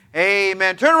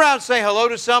Amen. Turn around and say hello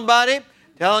to somebody.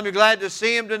 Tell them you're glad to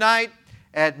see them tonight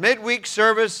at midweek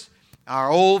service, our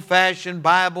old-fashioned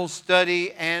Bible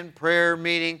study and prayer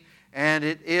meeting. And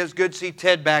it is good to see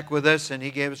Ted back with us, and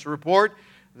he gave us a report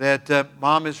that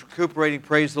Mom is recuperating.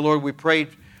 Praise the Lord. We prayed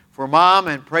for Mom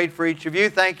and prayed for each of you.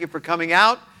 Thank you for coming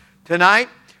out tonight.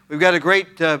 We've got a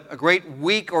great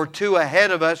week or two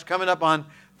ahead of us coming up on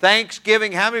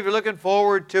Thanksgiving. How many of you are looking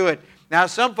forward to it? Now,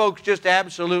 some folks just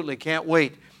absolutely can't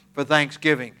wait for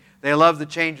Thanksgiving. They love the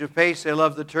change of pace. They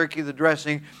love the turkey, the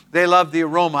dressing. They love the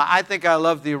aroma. I think I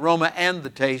love the aroma and the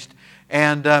taste.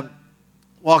 And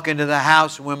walk into the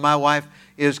house, and when my wife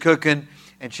is cooking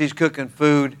and she's cooking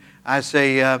food, I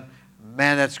say,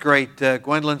 man, that's great.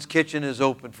 Gwendolyn's Kitchen is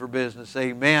open for business.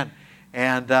 Amen.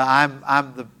 And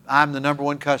I'm the number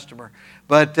one customer.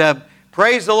 But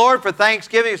praise the Lord for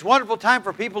Thanksgiving. It's a wonderful time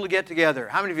for people to get together.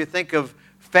 How many of you think of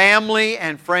family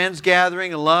and friends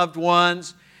gathering and loved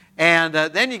ones? And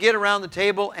then you get around the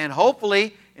table, and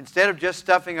hopefully, instead of just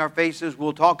stuffing our faces,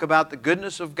 we'll talk about the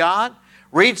goodness of God,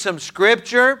 read some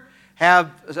Scripture, have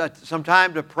some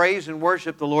time to praise and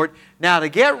worship the Lord. Now, to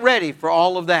get ready for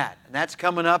all of that, and that's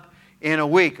coming up in a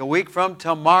week from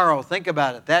tomorrow. Think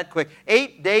about it, that quick.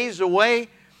 8 days away.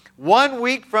 1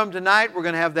 week from tonight, we're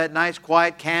going to have that nice,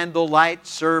 quiet candlelight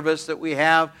service that we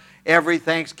have every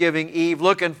Thanksgiving Eve.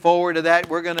 Looking forward to that.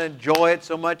 We're going to enjoy it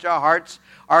so much. Our hearts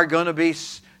are going to be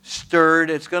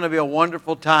stirred. It's going to be a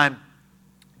wonderful time.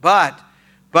 But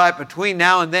between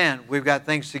now and then, we've got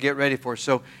things to get ready for.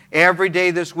 So every day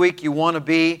this week, you want to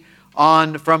be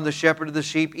on From the Shepherd to the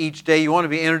Sheep each day. You want to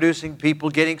be introducing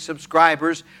people, getting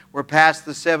subscribers. We're past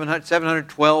the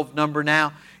 712 number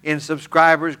now in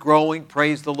subscribers, growing.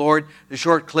 Praise the Lord. The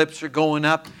short clips are going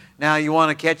up. Now you want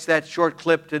to catch that short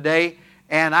clip today.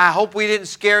 And I hope we didn't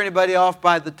scare anybody off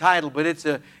by the title, but it's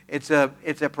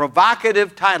a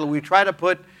provocative title. We try to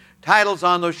put titles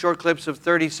on those short clips of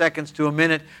 30 seconds to a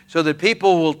minute so that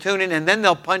people will tune in, and then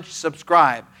they'll punch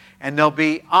subscribe, and they'll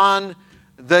be on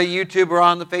the YouTube or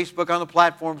on the Facebook, on the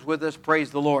platforms with us. Praise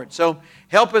the Lord. So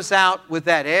help us out with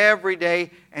that every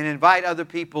day and invite other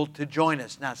people to join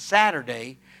us. Now,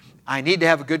 Saturday, I need to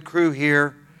have a good crew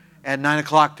here at 9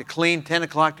 o'clock to clean, 10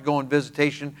 o'clock to go on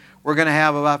visitation. We're going to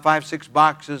have about 5-6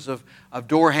 boxes of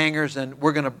door hangers, and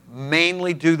we're going to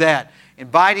mainly do that.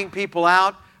 Inviting people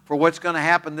out for what's going to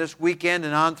happen this weekend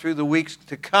and on through the weeks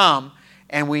to come,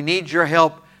 and we need your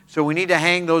help. So we need to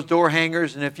hang those door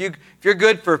hangers, and if you're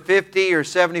good for 50 or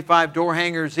 75 door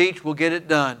hangers each, we'll get it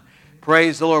done.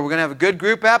 Praise the Lord. We're going to have a good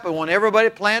group out. I want everybody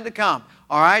planned to come.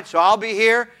 All right, so I'll be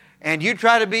here, and you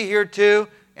try to be here too,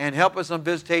 and help us on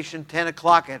visitation 10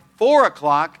 o'clock. At 4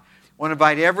 o'clock, I want to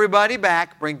invite everybody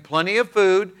back. Bring plenty of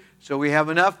food, so we have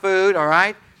enough food, all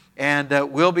right? And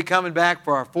we'll be coming back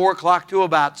for our 4 o'clock to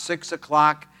about 6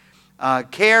 o'clock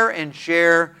care and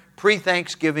share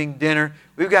pre-Thanksgiving dinner.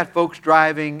 We've got folks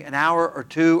driving an hour or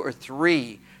 2 or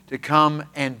 3 to come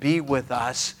and be with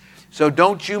us. So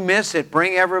don't you miss it.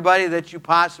 Bring everybody that you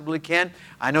possibly can.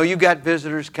 I know you've got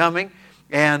visitors coming,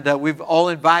 and we've all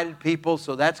invited people,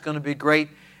 so that's going to be great.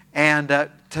 And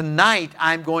tonight,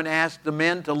 I'm going to ask the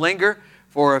men to linger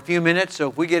for a few minutes. So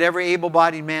if we get every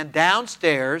able-bodied man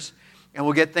downstairs, and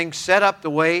we'll get things set up the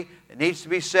way it needs to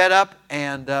be set up,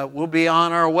 and we'll be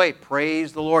on our way.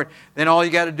 Praise the Lord. Then all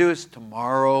you got to do is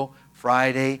tomorrow,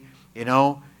 Friday,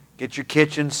 get your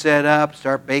kitchen set up,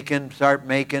 start baking, start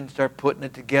making, start putting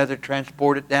it together,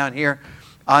 transport it down here.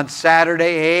 On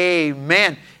Saturday,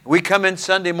 amen. We come in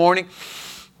Sunday morning,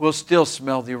 we'll still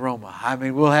smell the aroma. I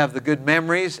mean, we'll have the good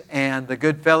memories and the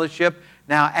good fellowship.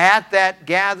 Now, at that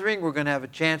gathering, we're going to have a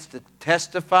chance to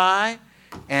testify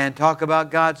and talk about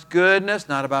God's goodness,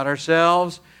 not about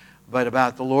ourselves, but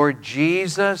about the Lord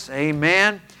Jesus.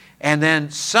 Amen. And then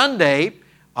Sunday,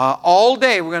 all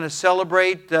day, we're going to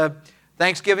celebrate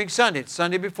Thanksgiving Sunday. It's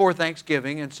Sunday before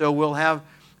Thanksgiving, and so we'll have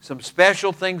some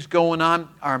special things going on.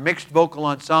 Our mixed vocal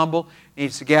ensemble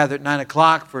needs to gather at 9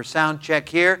 o'clock for a sound check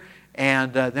here,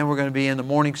 and then we're going to be in the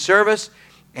morning service.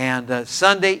 And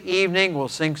Sunday evening, we'll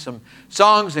sing some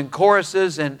songs and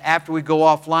choruses, and after we go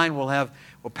offline,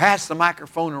 we'll pass the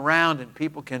microphone around, and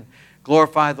people can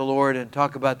glorify the Lord and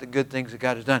talk about the good things that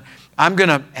God has done. I'm going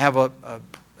to have a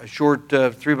short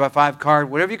 3x5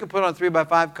 card. Whatever you can put on a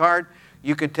 3x5 card,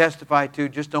 you can testify to.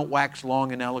 Just don't wax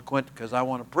long and eloquent, because I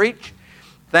want to preach.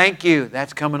 Thank you.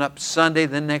 That's coming up Sunday.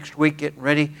 Then next week, getting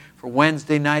ready for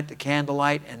Wednesday night, the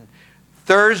candlelight. And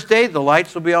Thursday, the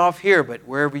lights will be off here, but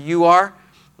wherever you are,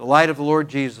 the light of the Lord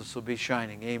Jesus will be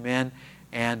shining. Amen.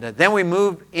 And then we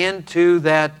move into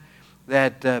that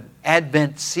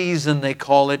Advent season, they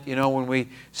call it, when we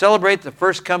celebrate the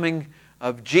first coming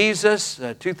of Jesus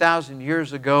 2,000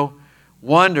 years ago.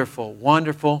 Wonderful,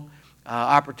 wonderful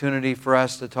opportunity for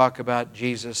us to talk about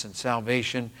Jesus and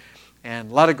salvation. And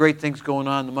a lot of great things going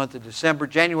on in the month of December,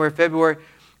 January, February,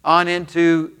 on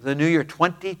into the new year,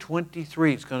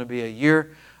 2023. It's going to be a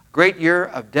great year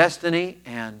of destiny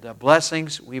and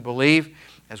blessings, we believe,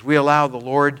 as we allow the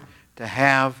Lord to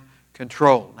have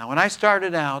control. Now, when I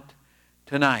started out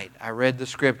tonight, I read the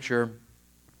scripture,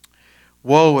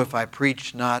 "Woe if I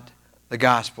preach not the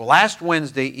gospel." Last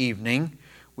Wednesday evening,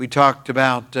 we talked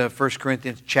about 1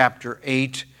 Corinthians chapter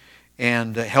 8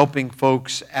 and helping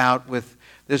folks out with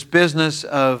this business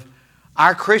of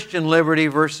our Christian liberty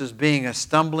versus being a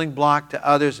stumbling block to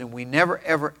others, and we never,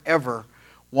 ever, ever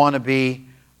want to be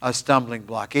a stumbling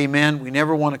block. Amen? We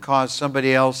never want to cause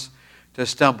somebody else to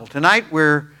stumble. Tonight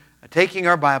we're taking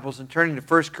our Bibles and turning to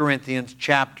 1 Corinthians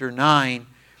chapter 9.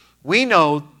 We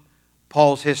know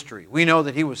Paul's history. We know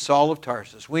that he was Saul of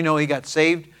Tarsus. We know he got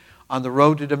saved on the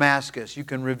road to Damascus. You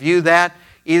can review that,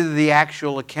 either the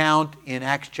actual account in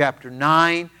Acts chapter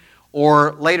 9,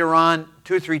 or later on,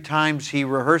 2 or 3 times he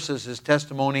rehearses his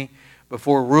testimony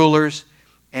before rulers.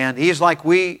 And he's like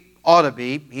we ought to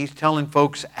be. He's telling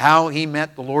folks how he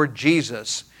met the Lord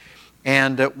Jesus.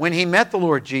 And when he met the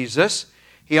Lord Jesus,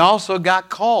 he also got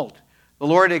called. The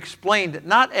Lord explained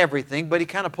not everything, but he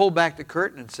kind of pulled back the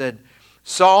curtain and said,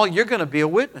 "Saul, you're going to be a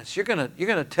witness. You're going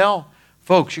to tell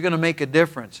folks. You're going to make a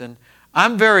difference." And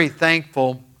I'm very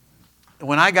thankful.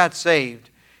 When I got saved,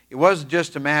 it wasn't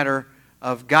just a matter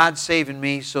of God saving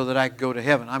me so that I could go to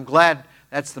heaven. I'm glad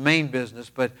that's the main business,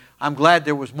 but I'm glad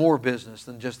there was more business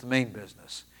than just the main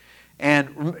business.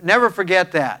 And never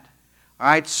forget that. All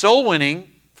right, soul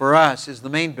winning for us is the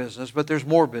main business, but there's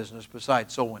more business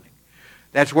besides soul winning.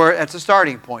 That's a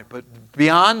starting point. But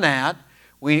beyond that,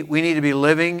 we need to be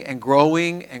living and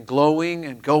growing and glowing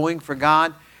and going for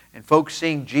God and folks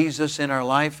seeing Jesus in our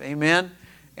life. Amen.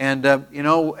 And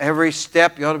every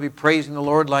step you ought to be praising the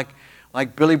Lord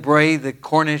like Billy Bray, the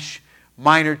Cornish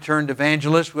miner turned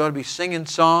evangelist. We ought to be singing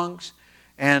songs.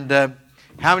 And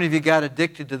how many of you got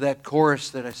addicted to that chorus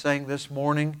that I sang this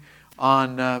morning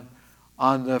on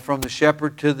From the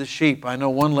Shepherd to the Sheep? I know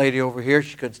one lady over here,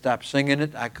 she couldn't stop singing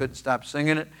it. I couldn't stop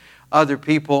singing it. Other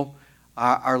people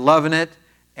are loving it,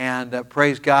 and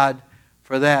praise God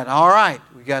for that. All right,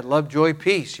 we got Love, Joy,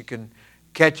 Peace. You can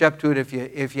catch up to it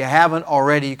if you haven't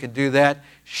already. You can do that.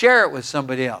 Share it with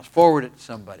somebody else. Forward it to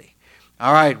somebody.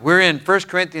 All right, we're in 1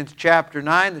 Corinthians chapter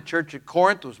 9. The church at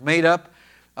Corinth was made up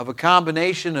of a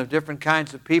combination of different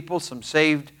kinds of people, some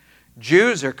saved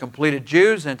Jews or completed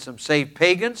Jews, and some saved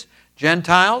pagans,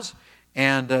 Gentiles,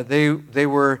 and they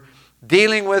were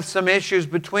dealing with some issues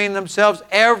between themselves.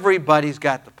 Everybody's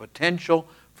got the potential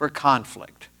for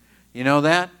conflict. You know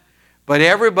that? But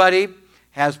everybody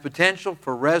has potential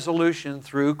for resolution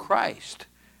through Christ.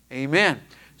 Amen.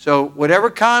 So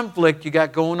whatever conflict you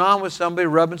got going on with somebody,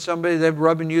 they're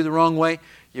rubbing you the wrong way,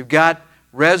 you've got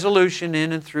resolution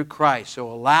in and through Christ.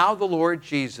 So allow the Lord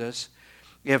Jesus,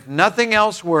 if nothing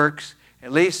else works,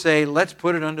 at least say, let's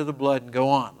put it under the blood and go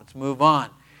on. Let's move on.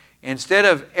 Instead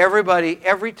of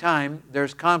every time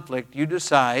there's conflict, you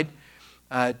decide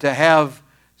to have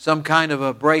some kind of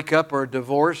a breakup or a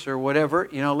divorce or whatever,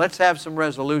 let's have some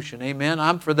resolution. Amen?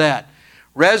 I'm for that.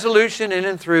 Resolution in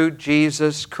and through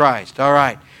Jesus Christ. All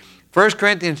right. 1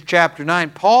 Corinthians chapter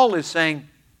 9, Paul is saying,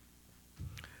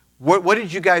 what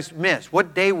did you guys miss?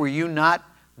 What day were you not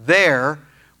there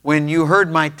when you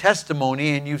heard my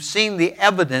testimony and you've seen the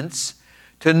evidence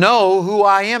to know who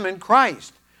I am in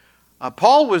Christ?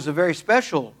 Paul was a very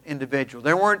special individual.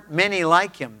 There weren't many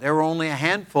like him. There were only a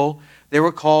handful. They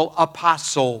were called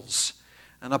apostles.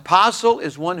 An apostle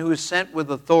is one who is sent with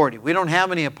authority. We don't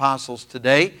have any apostles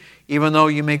today, even though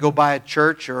you may go by a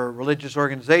church or a religious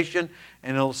organization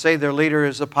and it'll say their leader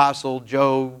is Apostle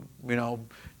Joe,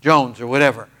 Jones or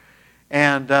whatever.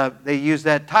 And they use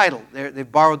that title. They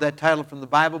borrowed that title from the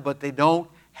Bible, but they don't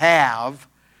have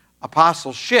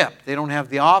apostleship. They don't have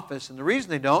the office. And the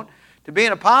reason they don't, to be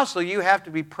an apostle, you have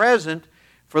to be present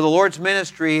for the Lord's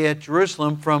ministry at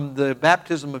Jerusalem from the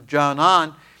baptism of John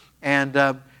on. And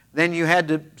then you had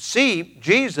to see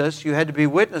Jesus. You had to be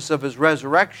witness of His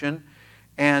resurrection.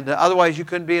 And otherwise you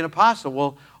couldn't be an apostle.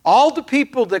 Well, all the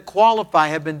people that qualify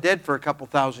have been dead for a couple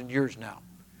thousand years now.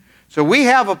 So we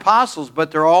have apostles,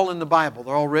 but they're all in the Bible.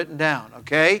 They're all written down,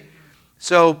 okay?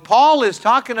 So Paul is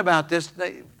talking about this.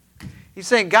 He's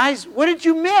saying, guys, what did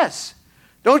you miss?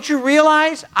 Don't you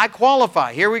realize I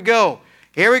qualify? Here we go.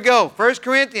 1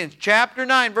 Corinthians chapter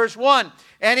 9, verse 1.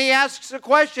 And he asks the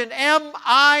question, am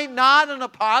I not an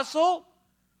apostle?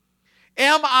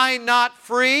 Am I not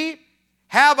free?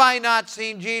 Have I not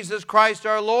seen Jesus Christ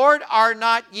our Lord? Are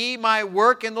not ye my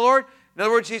work in the Lord? In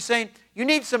other words, he's saying, you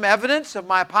need some evidence of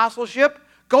my apostleship?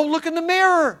 Go look in the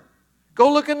mirror.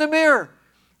 Go look in the mirror.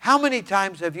 How many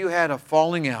times have you had a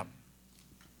falling out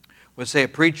with, say, a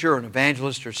preacher or an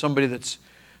evangelist or somebody that's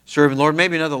serving the Lord,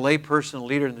 maybe another lay person, a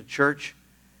leader in the church?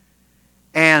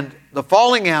 And the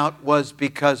falling out was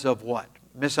because of what?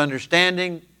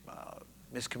 Misunderstanding,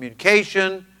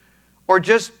 miscommunication, or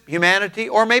just humanity,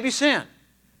 or maybe sin.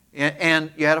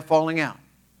 And you had a falling out.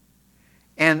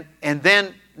 And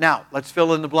then, now, let's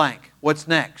fill in the blank. What's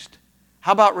next?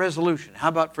 How about resolution? How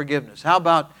about forgiveness? How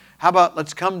about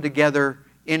let's come together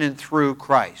in and through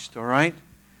Christ, all right?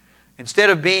 Instead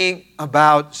of being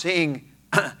about seeing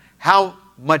how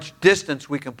much distance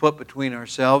we can put between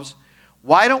ourselves,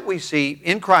 why don't we see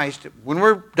in Christ, when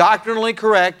we're doctrinally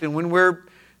correct and when we're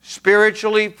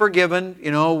spiritually forgiven,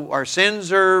 our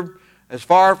sins are as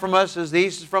far from us as the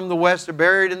east is from the west, are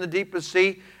buried in the deepest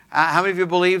sea. How many of you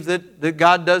believe that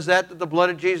God does that the blood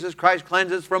of Jesus Christ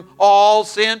cleanses from all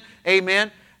sin?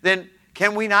 Amen. Then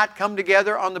can we not come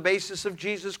together on the basis of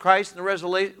Jesus Christ and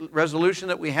the resolution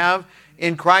that we have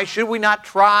in Christ? Should we not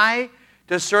try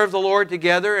to serve the Lord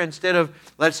together instead of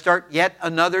let's start yet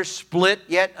another split,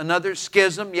 yet another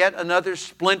schism, yet another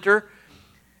splinter?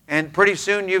 And pretty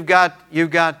soon you've got I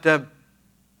got to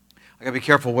be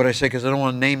careful what I say because I don't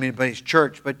want to name anybody's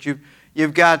church, but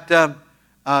you've got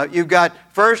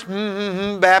first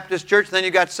Baptist church, then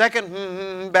you've got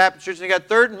second Baptist church, and you got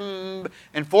third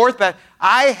and fourth Baptist.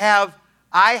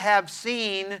 I have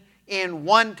seen in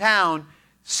one town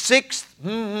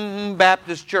 6th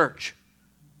Baptist church.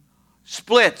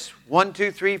 Splits. 1,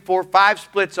 2, 3, 4, 5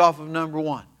 splits off of number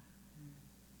 1.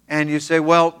 And you say,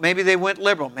 well, maybe they went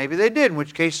liberal. Maybe they did, in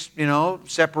which case,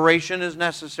 separation is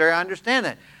necessary. I understand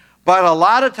that. But a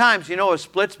lot of times, a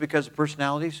split's because of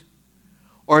personalities.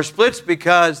 Or a split's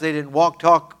because they didn't walk,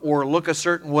 talk, or look a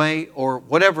certain way, or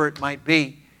whatever it might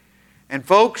be. And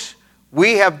folks,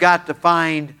 we have got to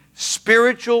find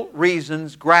spiritual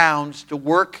reasons, grounds to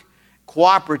work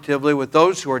cooperatively with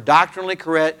those who are doctrinally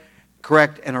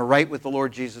correct and are right with the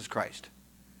Lord Jesus Christ.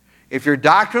 If you're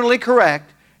doctrinally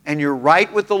correct and you're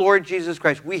right with the Lord Jesus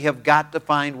Christ, we have got to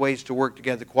find ways to work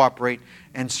together, cooperate,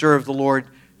 and serve the Lord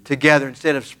together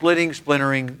instead of splitting,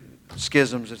 splintering,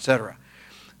 schisms, etc.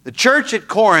 The church at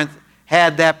Corinth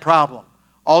had that problem,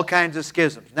 all kinds of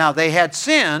schisms. Now, they had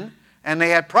sin and they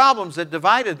had problems that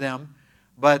divided them,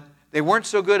 but they weren't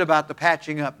so good about the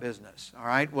patching up business. All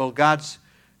right? Well, God's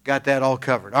got that all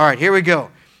covered. All right, here we go.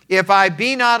 If I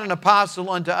be not an apostle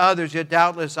unto others, yet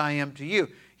doubtless I am to you.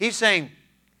 He's saying,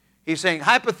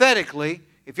 hypothetically,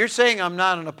 if you're saying I'm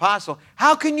not an apostle,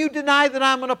 how can you deny that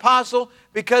I'm an apostle?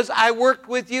 Because I worked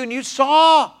with you and you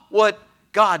saw what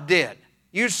God did.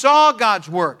 You saw God's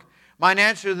work. Mine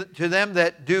answer to them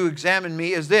that do examine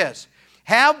me is this: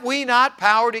 have we not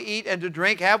power to eat and to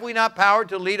drink? Have we not power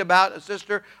to lead about a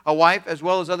sister, a wife, as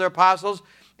well as other apostles?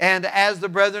 And as the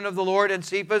brethren of the Lord and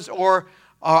Cephas, or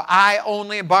I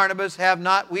only and Barnabas, have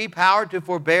not we power to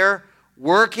forbear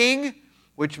working?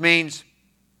 Which means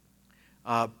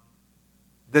that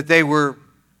they were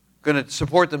going to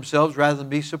support themselves rather than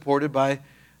be supported by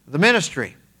the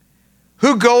ministry.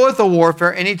 Who goeth a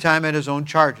warfare any time at his own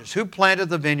charges? Who planteth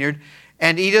the vineyard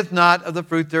and eateth not of the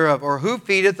fruit thereof? Or who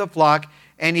feedeth the flock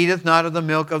and eateth not of the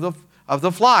milk of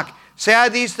the flock? Say I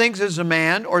these things as a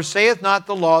man, or saith not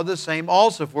the law the same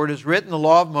also? For it is written in the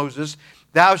law of Moses,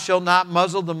 thou shalt not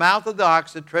muzzle the mouth of the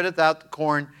ox that treadeth out the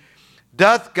corn.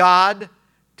 Doth God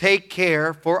take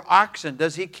care for oxen?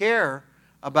 Does He care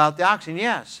about the oxen?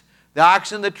 Yes. The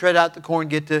oxen that tread out the corn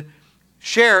get to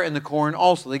share in the corn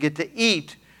also. They get to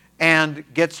eat and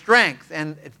get strength.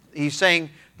 And He's saying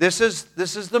this is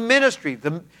the ministry.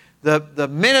 The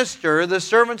minister, the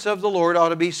servants of the Lord ought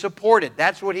to be supported.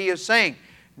 That's what He is saying.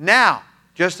 Now,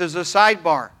 just as a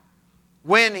sidebar,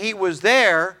 when He was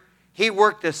there, He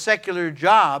worked a secular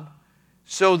job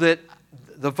so that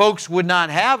the folks would not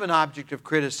have an object of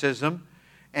criticism.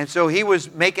 And so He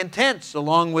was making tents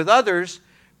along with others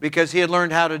because He had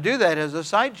learned how to do that as a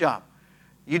side job.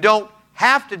 You don't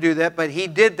have to do that, but He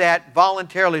did that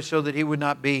voluntarily so that He would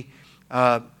not be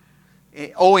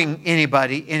owing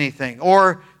anybody anything.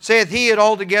 Or saith He it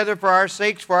altogether for our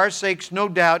sakes, no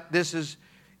doubt this is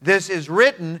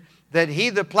written, that he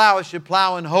that ploweth should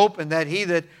plow in hope, and that he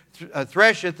that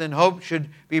thresheth in hope should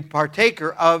be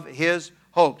partaker of his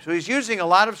hope. So he's using a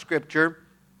lot of scripture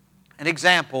and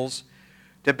examples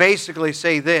to basically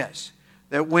say this,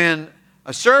 that when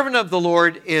a servant of the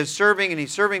Lord is serving, and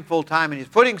he's serving full time, and he's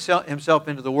putting himself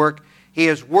into the work, he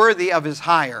is worthy of his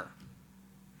hire.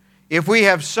 If we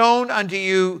have sown unto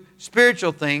you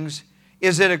spiritual things,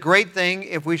 is it a great thing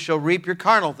if we shall reap your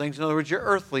carnal things? In other words, your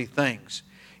earthly things.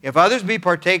 If others be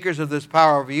partakers of this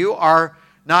power over you, are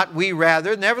not we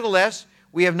rather? Nevertheless,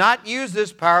 we have not used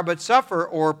this power, but suffer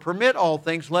or permit all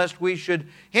things, lest we should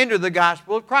hinder the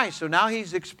gospel of Christ. So now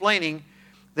he's explaining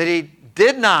that he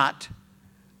did not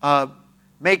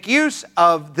make use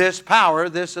of this power,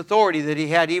 this authority that he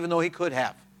had, even though he could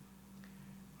have.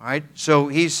 All right, so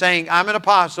he's saying, I'm an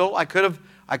apostle. I could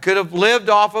have lived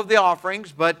off of the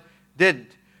offerings, but didn't.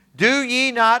 Do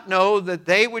ye not know that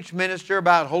they which minister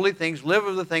about holy things live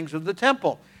of the things of the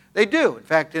temple? They do. In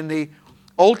fact, in the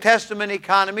Old Testament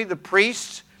economy, the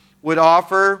priests would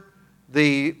offer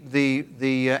the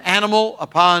animal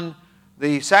upon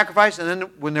the sacrifice, and then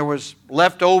when there was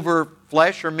leftover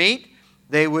flesh or meat,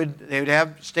 they would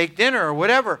have steak dinner or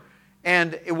whatever.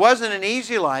 And it wasn't an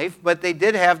easy life, but they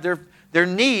did have their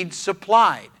needs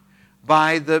supplied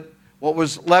by what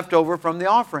was left over from the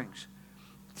offerings.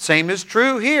 Same is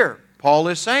true here. Paul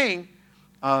is saying,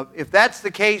 if that's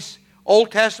the case,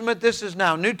 Old Testament, this is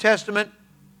now New Testament.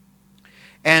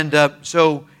 And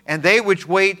they which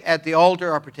wait at the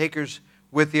altar are partakers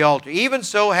with the altar. Even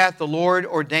so hath the Lord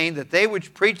ordained that they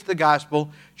which preach the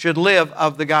gospel should live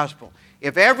of the gospel.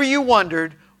 If ever you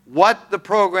wondered what the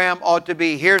program ought to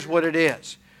be, here's what it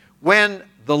is. When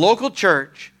the local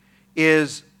church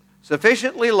is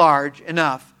sufficiently large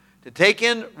enough to take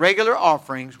in regular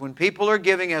offerings, when people are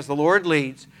giving as the Lord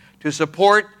leads to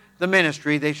support the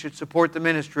ministry, they should support the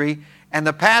ministry, and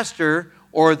the pastor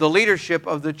or the leadership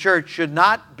of the church should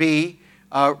not be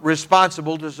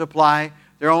responsible to supply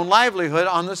their own livelihood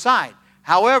on the side.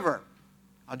 However,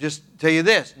 I'll just tell you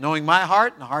this, knowing my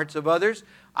heart and the hearts of others,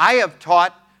 I have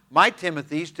taught my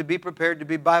Timothys to be prepared to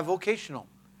be bivocational.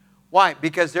 Why?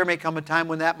 Because there may come a time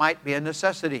when that might be a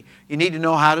necessity. You need to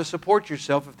know how to support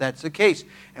yourself if that's the case.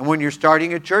 And when you're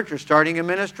starting a church or starting a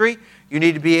ministry, you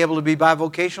need to be able to be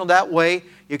bivocational. That way,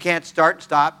 you can't start,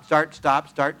 stop,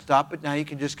 but now you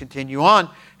can just continue on.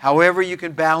 However, you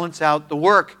can balance out the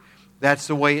work. That's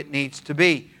the way it needs to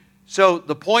be. So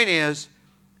the point is,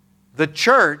 the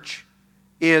church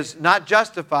is not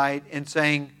justified in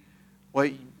saying, well,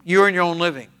 you earn your own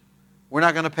living. We're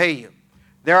not going to pay you.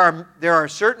 There are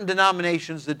certain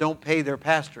denominations that don't pay their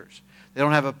pastors. They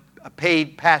don't have a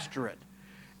paid pastorate.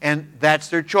 And that's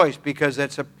their choice because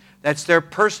that's their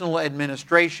personal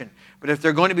administration. But if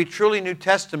they're going to be truly New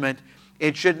Testament,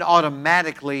 it shouldn't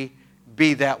automatically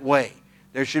be that way.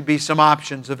 There should be some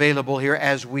options available here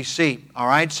as we see. All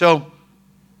right, so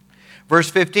verse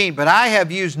 15, but I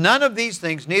have used none of these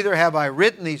things, neither have I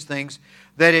written these things,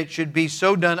 that it should be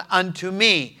so done unto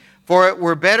me. For it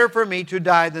were better for me to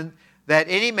die than that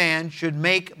any man should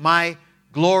make my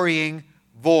glorying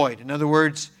void. In other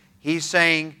words, he's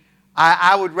saying,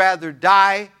 I would rather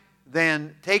die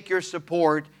than take your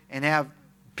support and have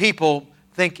people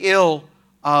think ill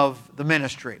of the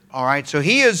ministry. All right, so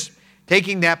he is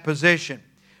taking that position.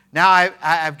 Now,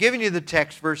 I've given you the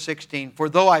text, verse 16. For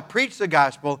though I preach the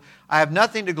gospel, I have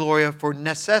nothing to glory of, for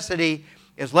necessity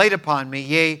is laid upon me.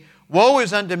 Yea, woe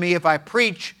is unto me if I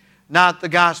preach not the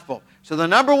gospel. So the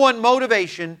number one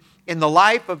motivation in the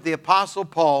life of the Apostle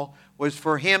Paul was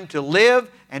for him to live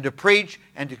and to preach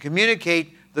and to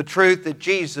communicate the truth that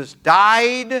Jesus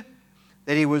died,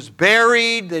 that he was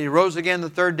buried, that he rose again the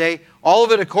third day, all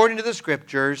of it according to the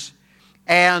Scriptures.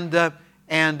 And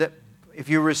if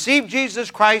you receive Jesus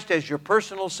Christ as your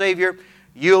personal Savior,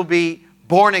 you'll be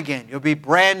born again. You'll be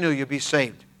brand new. You'll be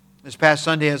saved. This past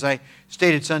Sunday, as I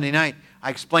stated Sunday night, I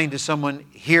explained to someone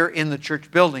here in the church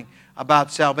building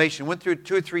about salvation. Went through it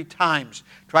 2 or 3 times,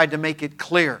 tried to make it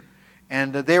clear.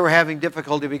 And they were having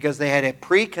difficulty because they had a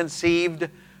preconceived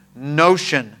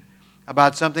notion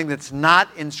about something that's not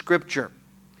in Scripture.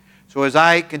 So as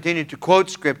I continued to quote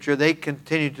Scripture, they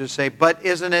continued to say, but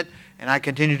isn't it? And I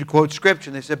continued to quote Scripture,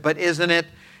 and they said, but isn't it?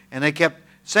 And they kept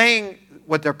saying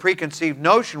what their preconceived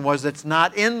notion was that's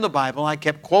not in the Bible. I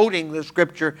kept quoting the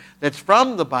Scripture that's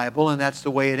from the Bible, and that's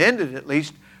the way it ended, at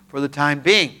least for the time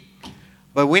being.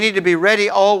 But we need to be ready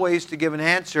always to give an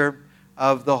answer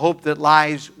of the hope that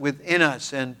lies within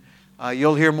us. And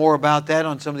you'll hear more about that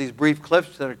on some of these brief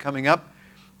clips that are coming up.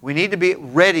 We need to be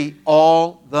ready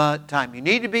all the time. You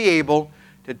need to be able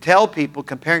to tell people,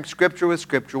 comparing Scripture with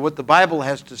Scripture, what the Bible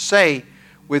has to say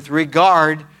with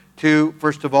regard to,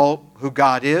 first of all, who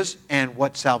God is and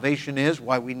what salvation is,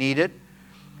 why we need it.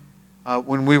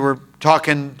 When we were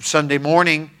talking Sunday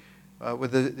morning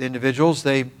with the individuals,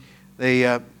 they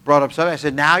brought up something. I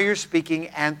said, now you're speaking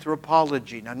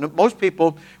anthropology. Now, most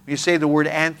people, when you say the word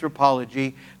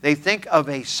anthropology, they think of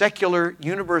a secular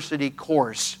university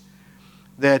course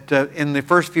that in the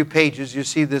first few pages you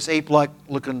see this ape-like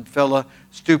looking fella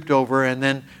stooped over, and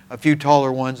then a few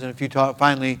taller ones, and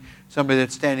finally somebody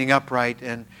that's standing upright,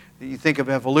 and You think of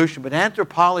evolution, but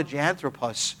anthropology,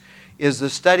 anthropos, is the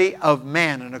study of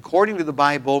man. And according to the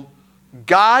Bible,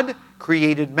 God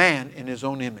created man in His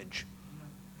own image.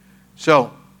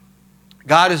 So,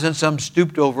 God isn't some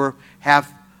stooped over,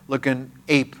 half-looking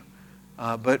ape,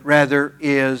 but rather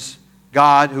is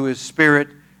God who is spirit,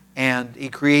 and He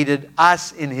created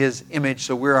us in His image.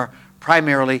 So we are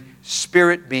primarily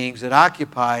spirit beings that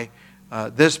occupy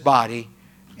this body,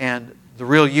 and the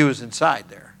real you is inside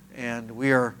there. And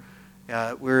we're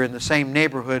in the same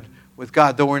neighborhood with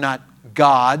God, though we're not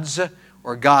gods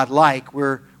or God-like.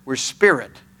 We're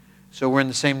spirit. So we're in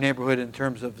the same neighborhood in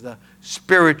terms of the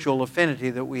spiritual affinity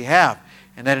that we have.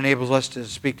 And that enables us to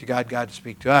speak to God, God to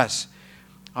speak to us.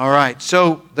 All right,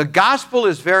 so the gospel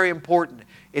is very important.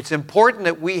 It's important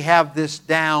that we have this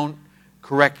down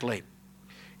correctly.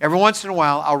 Every once in a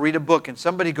while, I'll read a book, and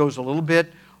somebody goes a little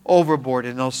bit overboard,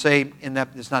 and they'll say,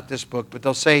 it's not this book, but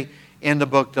they'll say in the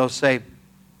book, they'll say,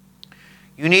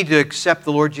 you need to accept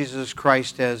the Lord Jesus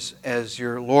Christ as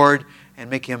your Lord and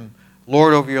make Him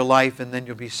Lord over your life, and then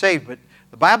you'll be saved. But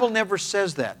the Bible never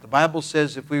says that. The Bible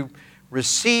says if we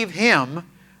receive Him,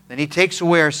 then He takes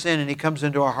away our sin and He comes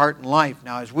into our heart and life.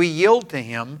 Now, as we yield to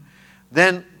Him,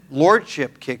 then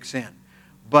lordship kicks in.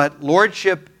 But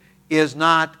lordship is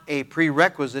not a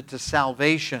prerequisite to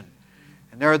salvation.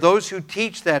 And there are those who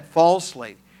teach that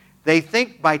falsely. They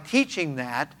think by teaching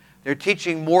that, they're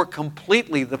teaching more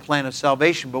completely the plan of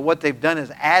salvation. But what they've done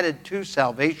is added to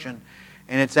salvation,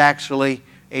 and it's actually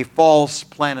a false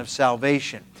plan of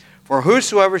salvation. For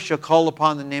whosoever shall call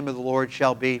upon the name of the Lord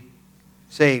shall be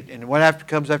saved. And what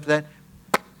comes after that?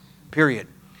 Period.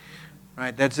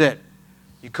 Right, that's it.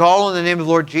 You call on the name of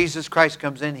the Lord, Jesus Christ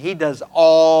comes in. He does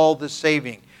all the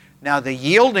saving. Now, the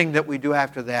yielding that we do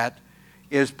after that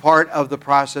is part of the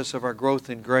process of our growth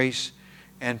in grace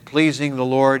and pleasing the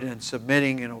Lord and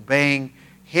submitting and obeying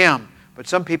Him. But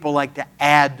some people like to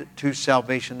add to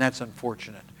salvation. That's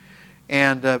unfortunate.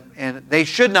 And they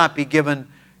should not be given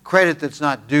credit that's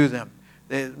not due them.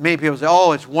 Many people say,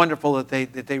 oh, it's wonderful that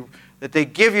they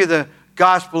give you the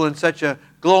gospel in such a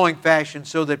glowing fashion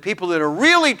so that people that are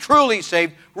really, truly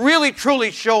saved, really, truly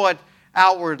show it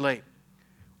outwardly.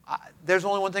 There's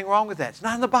only one thing wrong with that. It's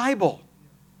not in the Bible.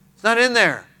 It's not in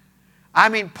there. I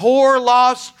mean, poor,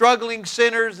 lost, struggling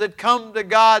sinners that come to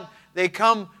God, they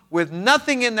come with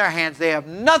nothing in their hands. They have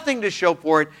nothing to show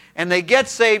for it, and they get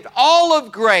saved all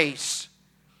of grace.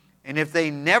 And if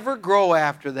they never grow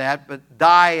after that, but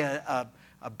die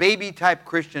a baby-type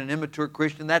Christian, an immature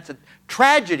Christian, that's a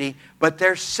tragedy, but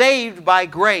they're saved by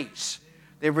grace.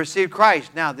 They've received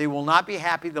Christ. Now, they will not be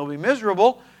happy. They'll be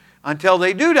miserable until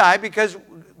they do die, because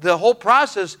the whole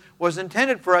process was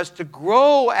intended for us to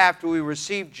grow after we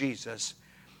receive Jesus.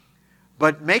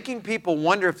 But making people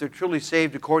wonder if they're truly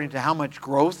saved according to how much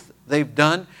growth they've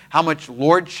done, how much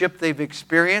lordship they've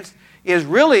experienced, is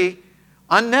really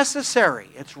unnecessary.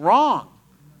 It's wrong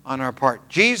on our part.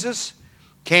 Jesus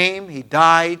came, He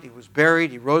died, He was buried,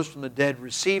 He rose from the dead.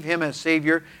 Receive Him as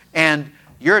Savior, and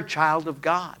you're a child of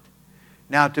God.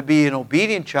 Now, to be an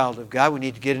obedient child of God, we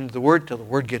need to get into the Word till the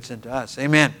Word gets into us.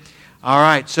 Amen. All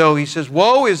right, so he says,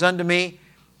 woe is unto me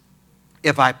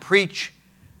if I preach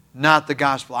not the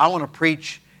gospel. I want to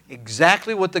preach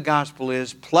exactly what the gospel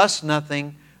is, plus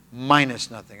nothing,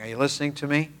 minus nothing. Are you listening to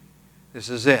me? This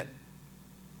is it.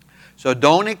 So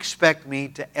don't expect me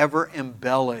to ever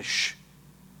embellish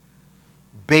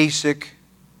basic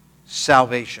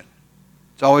salvation.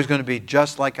 It's always going to be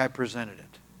just like I presented it.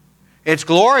 It's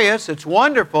glorious, it's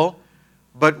wonderful,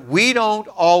 but we don't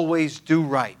always do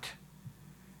right.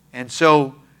 And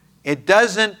so it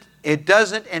doesn't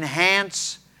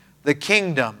enhance the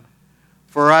kingdom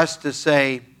for us to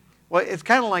say, well, it's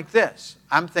kind of like this.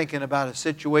 I'm thinking about a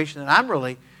situation that I'm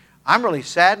really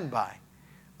saddened by.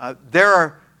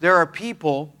 There are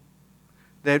people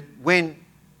that when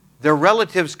their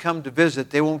relatives come to visit,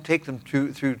 they won't take them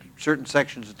through certain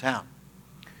sections of town.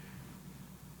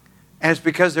 And it's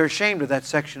because they're ashamed of that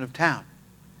section of town.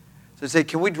 So they say,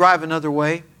 can we drive another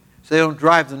way? So they don't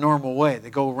drive the normal way.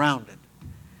 They go around it.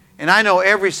 And I know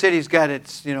every city's got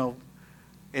its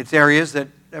areas that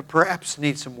perhaps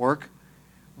need some work.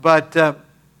 But,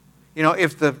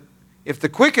 if the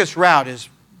quickest route is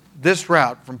this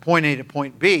route from point A to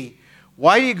point B,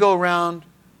 why do you go around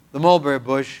the mulberry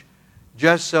bush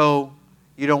just so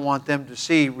you don't want them to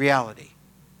see reality?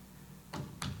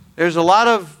 There's a lot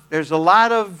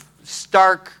of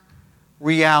stark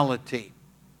reality.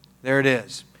 There it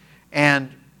is.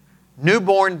 And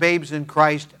newborn babes in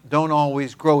Christ don't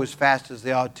always grow as fast as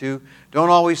they ought to, don't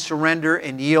always surrender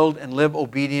and yield and live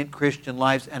obedient Christian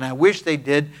lives. And I wish they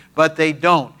did, but they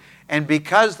don't. And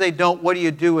because they don't, what do you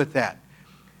do with that?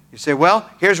 You say, well,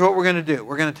 here's what we're going to do.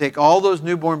 We're going to take all those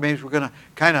newborn babies. We're going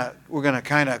to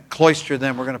kind of cloister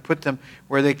them. We're going to put them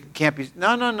where they can't be.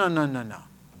 No.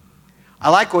 I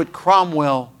like what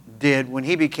Cromwell did when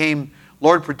he became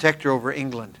Lord Protector over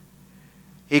England.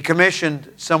 He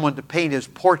commissioned someone to paint his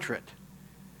portrait.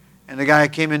 And the guy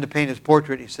came in to paint his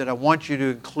portrait. He said, I want you to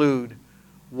include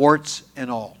warts and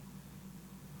all.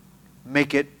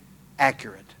 Make it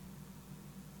accurate.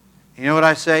 You know what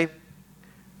I say?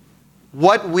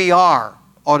 What we are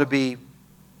ought to be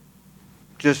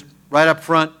just right up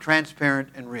front, transparent,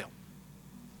 and real.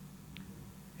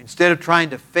 Instead of trying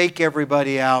to fake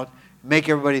everybody out, make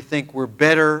everybody think we're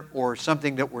better or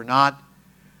something that we're not.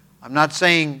 I'm not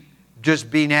saying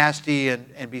just be nasty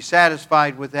and be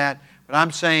satisfied with that, but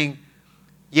I'm saying,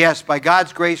 yes, by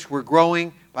God's grace we're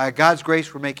growing. By God's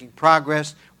grace we're making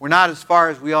progress. We're not as far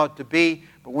as we ought to be,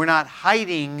 but we're not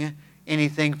hiding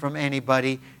anything from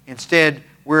anybody. Instead,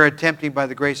 we're attempting by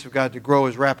the grace of God to grow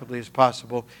as rapidly as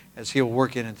possible as He'll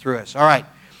work in and through us. All right.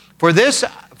 For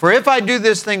if I do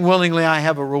this thing willingly, I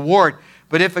have a reward.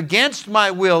 But if against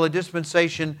my will a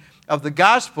dispensation of the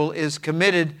gospel is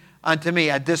committed unto me,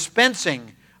 a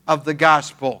dispensing of the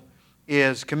gospel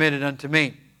is committed unto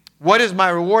me. What is my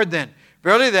reward then?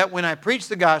 Verily that when I preach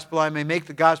the gospel, I may make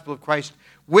the gospel of Christ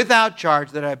without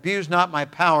charge, that I abuse not my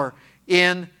power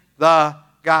in the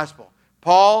gospel.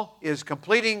 Paul is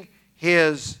completing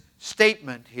his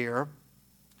statement here,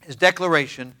 his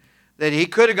declaration, that he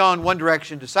could have gone one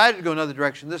direction, decided to go another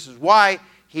direction. This is why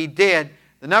he did.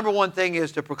 The number one thing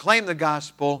is to proclaim the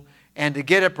gospel and to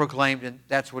get it proclaimed, and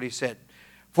that's what he said.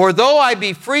 For though I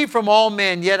be free from all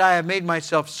men, yet I have made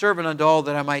myself servant unto all,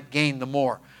 that I might gain the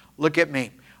more. Look at me.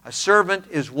 A servant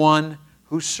is one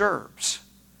who serves.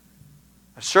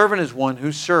 A servant is one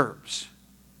who serves.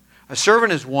 A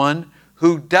servant is one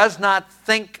who does not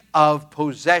think of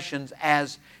possessions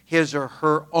as his or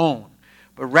her own,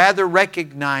 but rather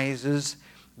recognizes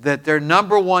that their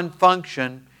number one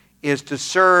function is to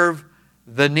serve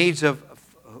the needs of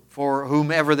for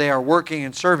whomever they are working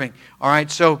and serving. All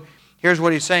right, so here's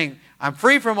what he's saying. I'm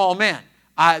free from all men.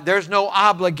 There's no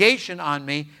obligation on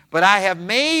me, but I have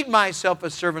made myself a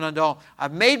servant unto all.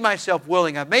 I've made myself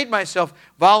willing. I've made myself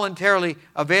voluntarily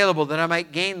available that I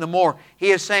might gain the more.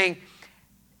 He is saying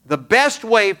the best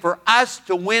way for us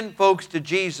to win folks to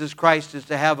Jesus Christ is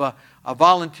to have a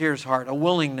volunteer's heart, a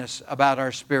willingness about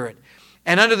our spirit.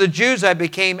 And unto the Jews I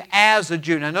became as a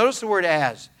Jew. Now notice the word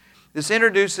as. This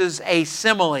introduces a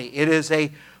simile. It is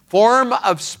a form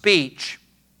of speech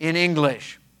in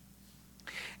English.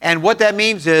 And what that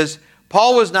means is,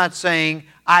 Paul was not saying,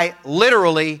 I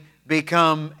literally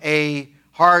become a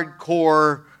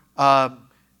hardcore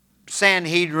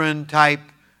Sanhedrin type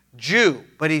Jew.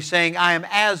 But he's saying, I am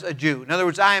as a Jew. In other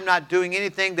words, I am not doing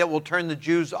anything that will turn the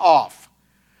Jews off.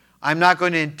 I'm not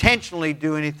going to intentionally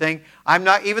do anything. I'm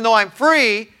not, even though I'm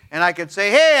free, and I could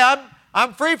say, hey,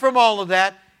 I'm free from all of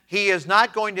that. He is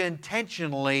not going to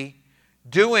intentionally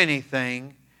do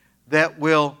anything that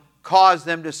will cause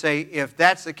them to say, if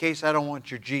that's the case, I don't want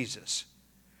your Jesus.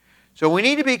 So we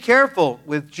need to be careful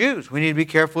with Jews. We need to be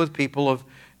careful with people of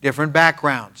different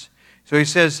backgrounds. So he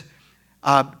says,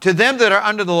 to them that are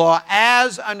under the law,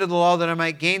 as under the law, that I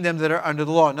might gain them that are under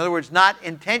the law. In other words, not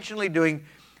intentionally doing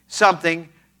something.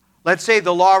 Let's say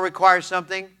the law requires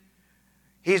something.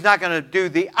 He's not going to do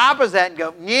the opposite and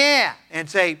go, yeah, and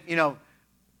say,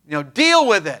 deal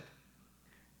with it.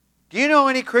 Do you know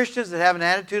any Christians that have an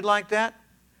attitude like that?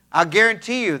 I'll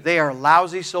guarantee you they are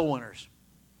lousy soul winners.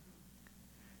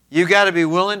 You've got to be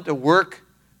willing to work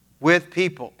with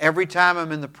people. Every time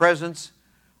I'm in the presence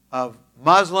of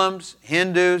Muslims,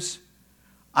 Hindus,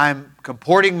 I'm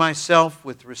comporting myself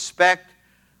with respect.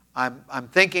 I'm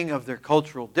thinking of their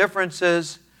cultural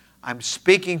differences. I'm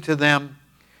speaking to them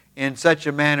in such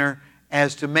a manner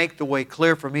as to make the way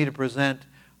clear for me to present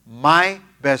my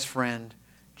best friend,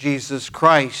 Jesus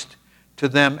Christ, to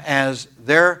them as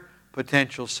their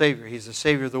potential Savior. He's the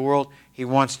Savior of the world. He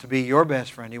wants to be your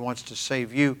best friend. He wants to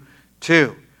save you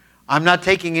too. I'm not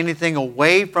taking anything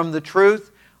away from the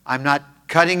truth. I'm not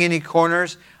cutting any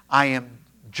corners. I am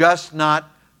just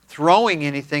not throwing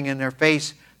anything in their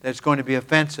face that's going to be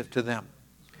offensive to them.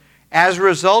 As a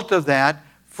result of that,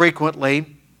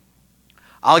 frequently,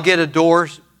 I'll get a door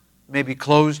maybe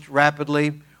closed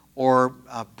rapidly or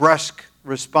a brusque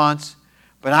response,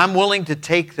 but I'm willing to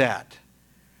take that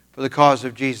for the cause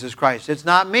of Jesus Christ. It's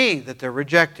not me that they're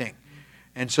rejecting.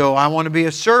 And so I want to be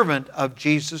a servant of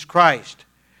Jesus Christ.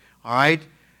 All right?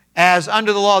 As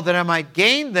under the law, that I might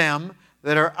gain them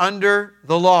that are under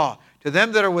the law. To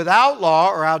them that are without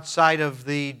law, or outside of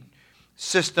the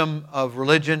system of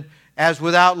religion, as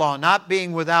without law. Not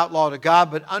being without law to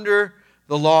God, but under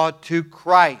the law to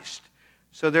Christ.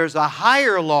 So there's a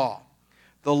higher law.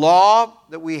 The law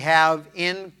that we have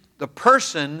in the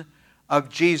person of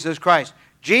Jesus Christ.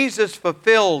 Jesus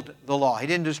fulfilled the law. He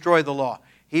didn't destroy the law.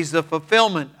 He's the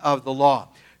fulfillment of the law.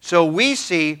 So we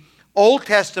see Old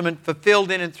Testament fulfilled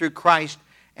in and through Christ.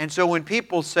 And so when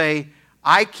people say,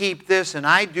 I keep this and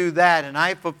I do that and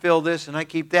I fulfill this and I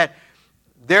keep that,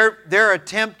 they're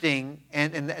attempting,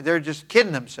 and they're just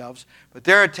kidding themselves, but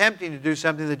they're attempting to do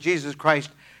something that Jesus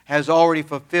Christ has already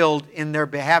fulfilled in their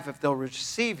behalf if they'll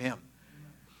receive Him.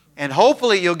 And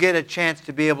hopefully you'll get a chance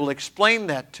to be able to explain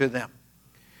that to them.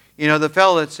 You know, the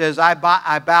fellow that says, I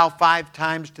bow 5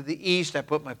 times to the east, I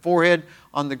put my forehead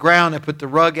on the ground, I put the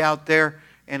rug out there,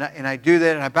 and I do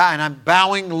that, and I bow, and I'm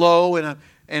bowing low, and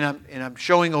I'm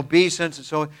showing obeisance, and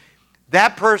so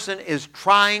that person is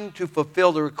trying to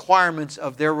fulfill the requirements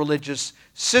of their religious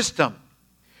system.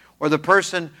 Or the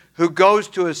person who goes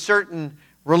to a certain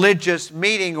religious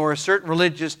meeting or a certain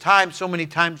religious time so many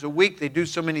times a week, they do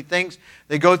so many things,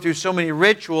 they go through so many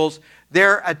rituals,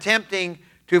 they're attempting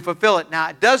to fulfill it. Now,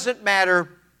 it doesn't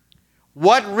matter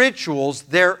what rituals,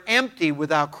 they're empty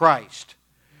without Christ,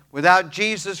 without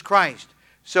Jesus Christ.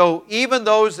 So even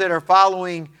those that are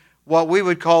following what we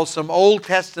would call some Old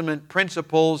Testament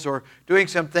principles or doing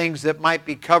some things that might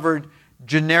be covered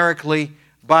generically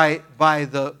by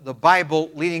the Bible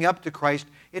leading up to Christ,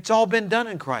 it's all been done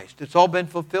in Christ. It's all been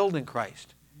fulfilled in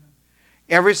Christ.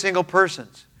 Every single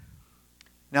person's.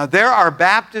 Now, there are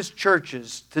Baptist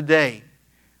churches today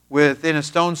within a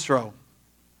stone's throw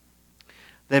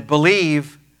that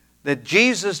believe that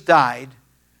Jesus died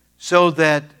so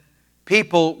that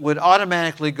people would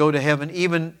automatically go to heaven,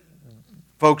 even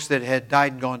folks that had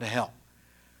died and gone to hell.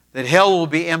 That hell will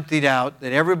be emptied out,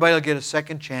 that everybody will get a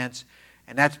second chance,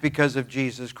 and that's because of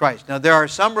Jesus Christ. Now, there are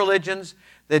some religions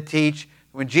that teach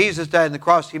when Jesus died on the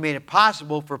cross, He made it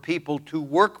possible for people to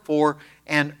work for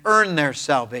and earn their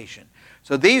salvation.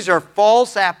 So these are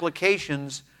false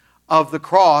applications of the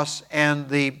cross and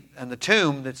the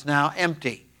tomb that's now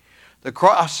empty. The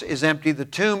cross is empty, the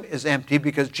tomb is empty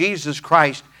because Jesus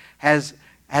Christ has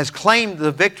claimed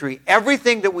the victory.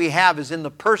 Everything that we have is in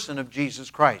the person of Jesus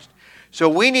Christ. So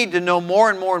we need to know more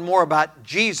and more and more about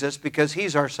Jesus because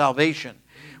He's our salvation.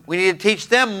 We need to teach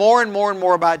them more and more and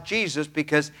more about Jesus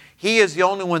because He is the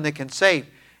only one that can save.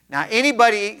 Now,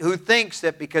 anybody who thinks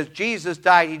that because Jesus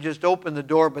died, He just opened the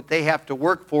door, but they have to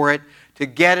work for it to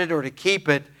get it or to keep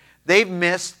it, they've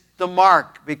missed the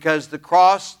mark because the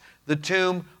cross, the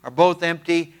tomb are both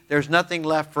empty. There's nothing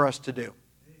left for us to do.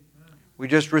 We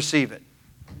just receive it.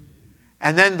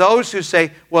 And then those who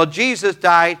say, well, Jesus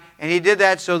died and He did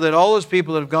that so that all those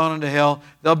people that have gone into hell,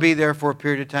 they'll be there for a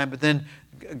period of time, but then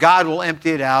God will empty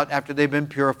it out after they've been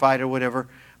purified or whatever.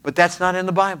 But that's not in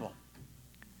the Bible.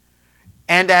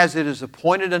 And as it is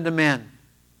appointed unto men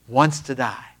once to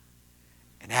die,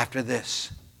 and after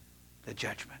this, the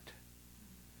judgment.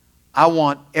 I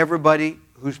want everybody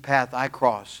whose path I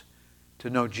cross to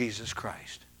know Jesus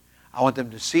Christ. I want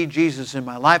them to see Jesus in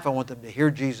my life. I want them to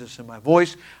hear Jesus in my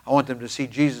voice. I want them to see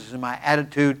Jesus in my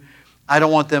attitude. I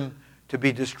don't want them to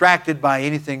be distracted by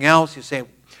anything else. You say,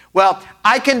 well,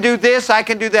 I can do this, I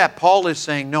can do that. Paul is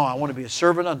saying, no, I want to be a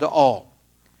servant unto all.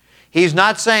 He's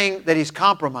not saying that he's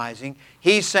compromising.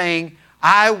 He's saying,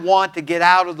 I want to get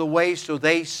out of the way so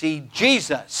they see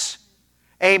Jesus.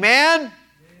 Amen?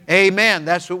 Amen.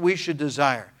 That's what we should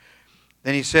desire.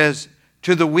 Then he says,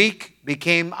 to the weak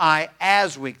became I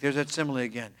as weak. There's that simile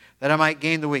again. That I might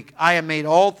gain the weak. I have made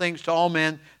all things to all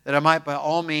men, that I might by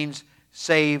all means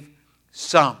save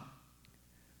some.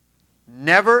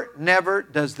 Never, never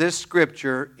does this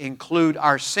scripture include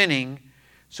our sinning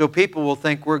so people will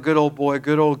think we're a good old boy,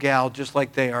 good old gal, just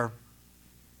like they are.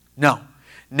 No.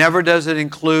 Never does it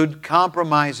include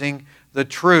compromising the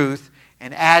truth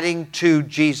and adding to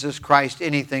Jesus Christ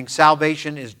anything.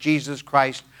 Salvation is Jesus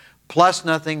Christ plus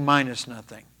nothing, minus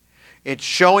nothing. It's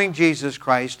showing Jesus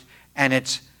Christ, and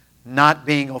it's not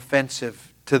being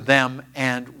offensive to them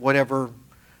and whatever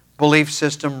belief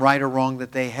system, right or wrong,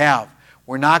 that they have.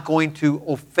 We're not going to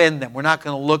offend them. We're not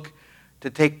going to look to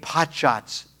take pot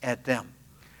shots at them.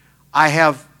 I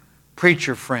have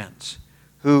preacher friends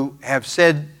who have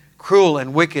said cruel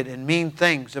and wicked and mean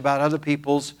things about other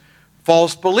people's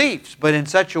false beliefs, but in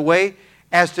such a way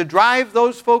as to drive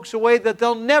those folks away that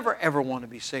they'll never ever want to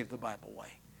be saved the Bible way.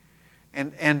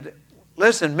 And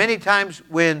listen, many times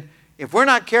if we're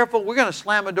not careful, we're going to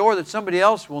slam a door that somebody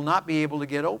else will not be able to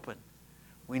get open.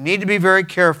 We need to be very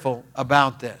careful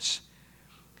about this.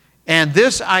 And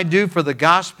this I do for the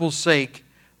gospel's sake,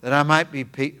 that I might be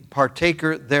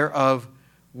partaker thereof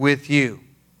with you.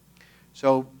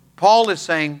 So Paul is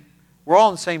saying, we're all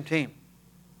on the same team.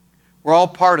 We're all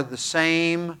part of the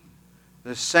same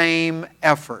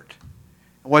effort.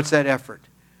 And what's that effort?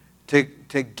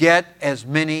 To get as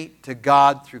many to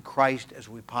God through Christ as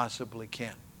we possibly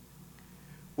can.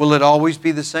 Will it always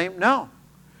be the same? No.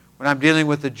 When I'm dealing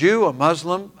with a Jew, a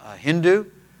Muslim, a Hindu,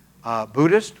 a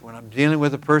Buddhist, when I'm dealing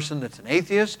with a person that's an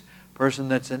atheist, a person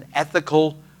that's an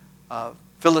ethical,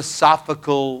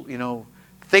 philosophical,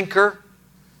 thinker,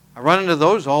 I run into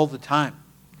those all the time.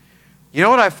 You know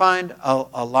what I find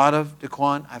a lot of,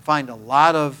 Daquan? I find a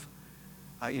lot of,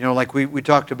 like we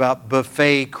talked about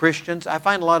buffet Christians. I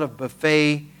find a lot of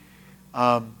buffet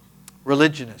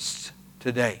religionists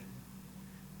today.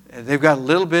 They've got a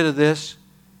little bit of this.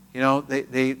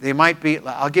 They might be,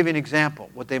 I'll give you an example,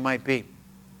 what they might be.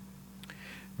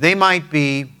 They might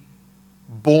be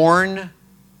born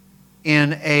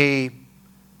in a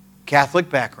Catholic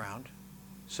background.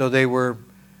 So they were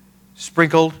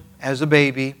sprinkled as a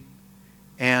baby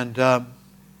and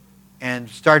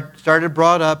started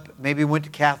brought up, maybe went to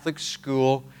Catholic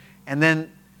school. And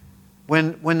then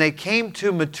when they came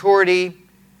to maturity,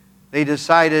 they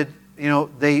decided,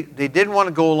 they didn't want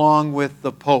to go along with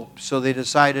the Pope, so they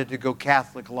decided to go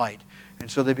Catholic light.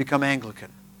 And so they become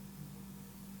Anglican.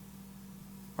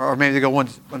 Or maybe they go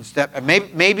one step.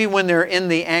 Maybe when they're in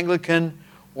the Anglican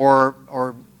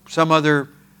or some other,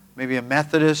 maybe a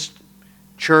Methodist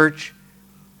church,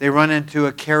 they run into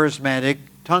a charismatic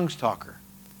tongues talker.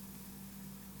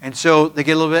 And so they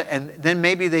get a little bit, and then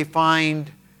maybe they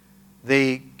find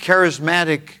the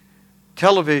charismatic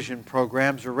television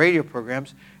programs or radio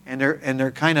programs, and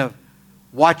they're kind of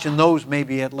watching those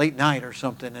maybe at late night or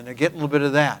something, and they're getting a little bit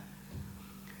of that.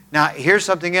 Now, here's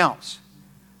something else.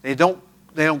 They don't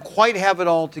quite have it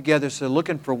all together, so they're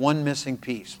looking for one missing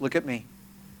piece. Look at me.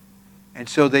 And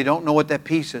so they don't know what that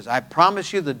piece is. I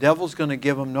promise you the devil's going to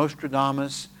give them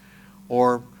Nostradamus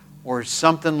or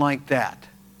something like that.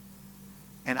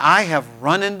 And I have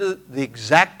run into the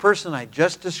exact person I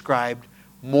just described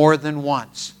more than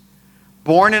once.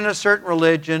 Born in a certain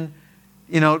religion,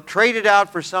 traded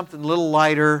out for something a little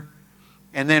lighter,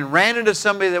 and then ran into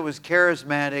somebody that was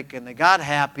charismatic, and they got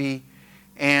happy,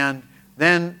 and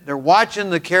then they're watching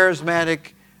the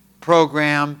charismatic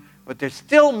program, but they're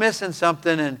still missing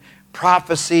something in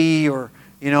prophecy or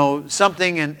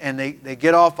something, and they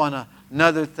get off on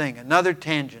another thing, another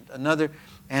tangent,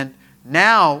 and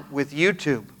now with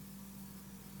YouTube,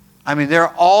 there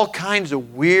are all kinds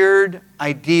of weird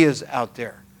ideas out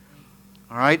there.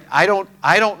 All right, I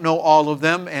don't know all of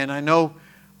them, and I know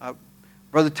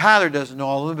Brother Tyler doesn't know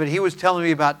all of them, but he was telling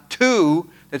me about two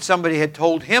that somebody had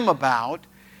told him about.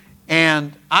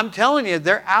 And I'm telling you,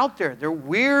 they're out there. They're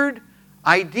weird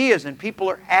ideas, and people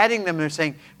are adding them. They're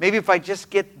saying, maybe if I just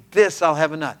get this, I'll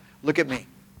have enough. Look at me.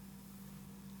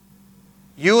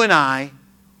 You and I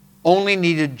only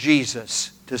needed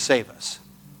Jesus to save us.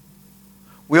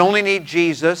 We only need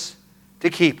Jesus to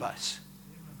keep us.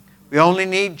 We only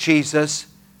need Jesus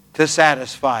to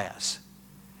satisfy us.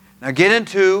 Now get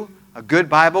into a good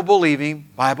Bible-believing,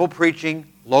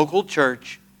 Bible-preaching local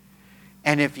church,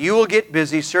 and if you will get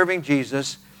busy serving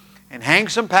Jesus and hang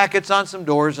some packets on some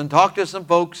doors and talk to some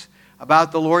folks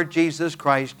about the Lord Jesus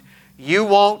Christ, you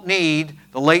won't need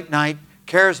the late-night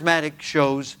charismatic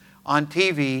shows on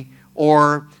TV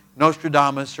or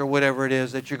Nostradamus or whatever it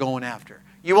is that you're going after.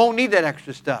 You won't need that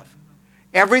extra stuff.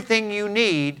 Everything you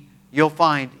need, you'll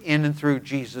find in and through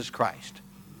Jesus Christ.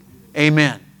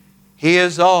 Amen. He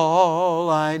is all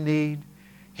I need.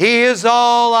 He is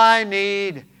all I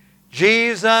need.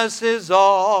 Jesus is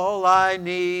all I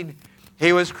need.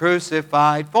 He was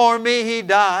crucified for me. He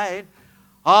died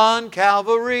on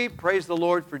Calvary. Praise the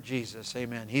Lord for Jesus.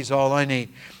 Amen. He's all I need.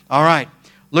 All right.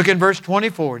 Look in verse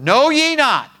 24. Know ye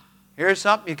not. Here's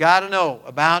something you got to know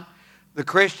about the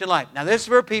Christian life. Now this is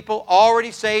for people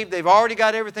already saved. They've already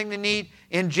got everything they need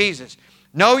in Jesus.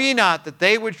 Know ye not that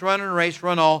they which run in a race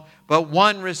run all, but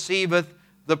one receiveth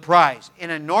the prize. In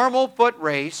a normal foot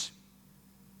race,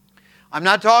 I'm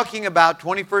not talking about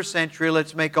 21st century,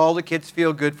 let's make all the kids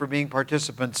feel good for being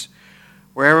participants,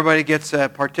 where everybody gets a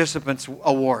participants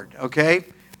award, okay?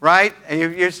 Right?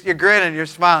 And you're grinning, you're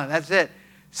smiling, that's it.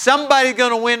 Somebody's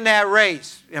going to win that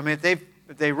race.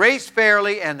 If they race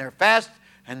fairly and they're fast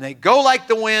and they go like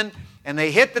the wind and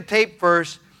they hit the tape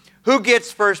first, who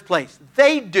gets first place?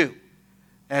 They do.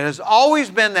 It has always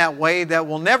been that way. That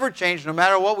will never change no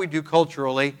matter what we do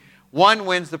culturally. One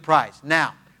wins the prize.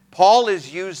 Now, Paul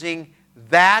is using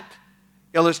that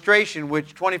illustration,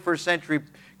 which 21st century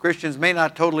Christians may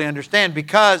not totally understand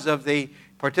because of the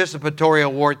participatory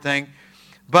award thing.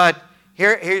 But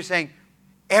here he's saying,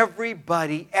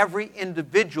 everybody, every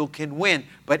individual can win,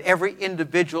 but every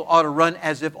individual ought to run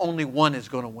as if only one is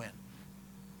going to win.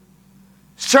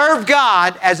 Serve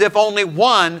God as if only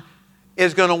one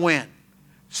is going to win.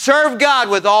 Serve God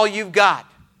with all you've got.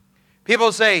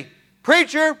 People say,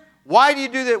 preacher, why do you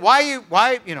do that? Why?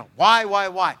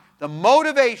 The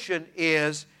motivation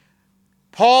is,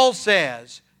 Paul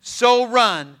says, so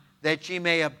run that ye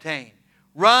may obtain.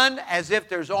 Run as if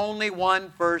there's only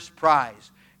one first prize,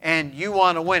 and you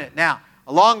want to win it. Now,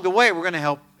 along the way, we're going to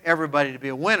help everybody to be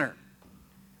a winner.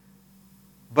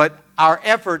 But our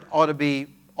effort ought to be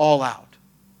all out.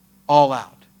 All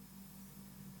out.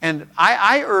 And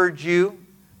I urge you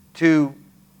to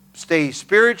stay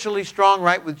spiritually strong,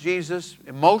 right with Jesus,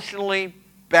 emotionally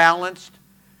balanced.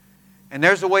 And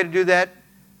there's a way to do that.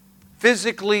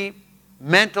 Physically,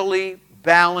 mentally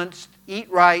balanced. Eat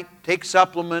right. Take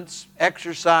supplements.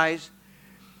 Exercise.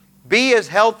 Be as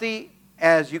healthy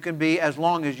as you can be as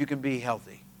long as you can be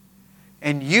healthy.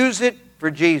 And use it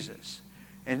for Jesus.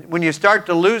 And when you start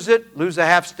to lose it, lose a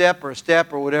half step or a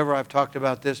step or whatever, I've talked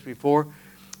about this before,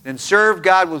 then serve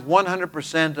God with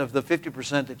 100% of the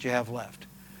 50% that you have left.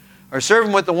 Or serve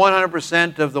Him with the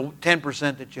 100% of the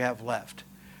 10% that you have left.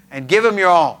 And give Him your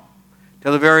all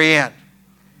till the very end.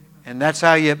 And that's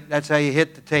how you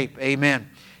hit the tape. Amen.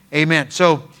 Amen.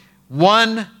 So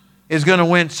one is going to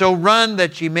win. So run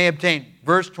that ye may obtain.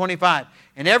 Verse 25.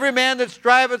 And every man that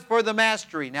striveth for the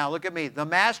mastery. Now look at me. The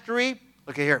mastery,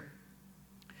 look at here,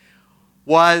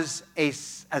 was a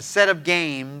set of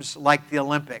games like the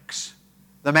Olympics.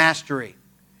 The mastery.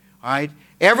 All right?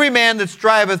 Every man that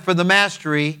striveth for the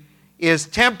mastery is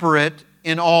temperate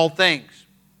in all things.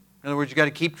 In other words, you've got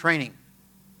to keep training.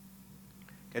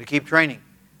 Got to keep training.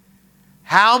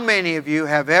 How many of you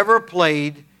have ever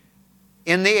played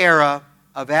in the era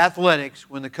of athletics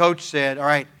when the coach said, all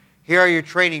right, here are your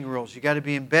training rules. You've got to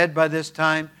be in bed by this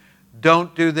time.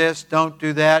 Don't do this. Don't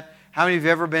do that. How many of you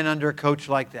have ever been under a coach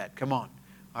like that? Come on.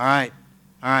 All right.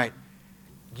 All right.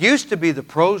 Used to be the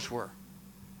pros were.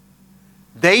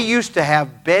 They used to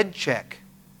have bed check.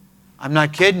 I'm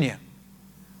not kidding you.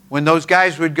 When those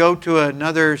guys would go to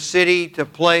another city to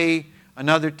play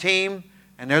another team,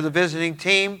 and they're the visiting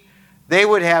team, they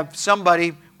would have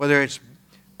somebody, whether it's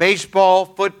baseball,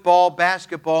 football,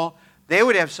 basketball, they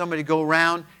would have somebody go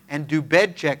around and do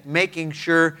bed check, making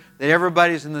sure that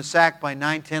everybody's in the sack by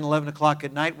 9, 10, 11 o'clock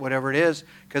at night, whatever it is,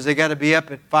 because they got to be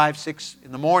up at 5, 6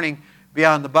 in the morning, be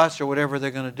on the bus or whatever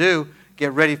they're going to do,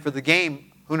 get ready for the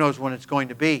game. Who knows when it's going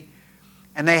to be?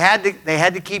 And they had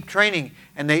to keep training,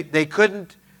 and they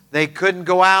couldn't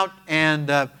go out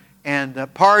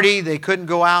and party. They couldn't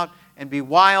go out and be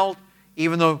wild,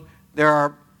 even though there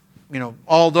are,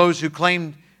 all those who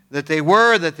claimed that they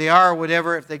are,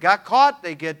 whatever. If they got caught,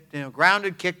 they get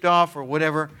grounded, kicked off, or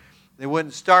whatever. They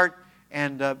wouldn't start,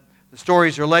 and the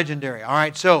stories are legendary. All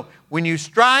right, so when you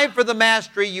strive for the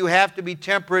mastery, you have to be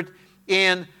temperate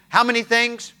in how many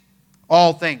things?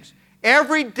 All things.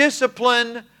 Every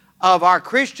discipline of our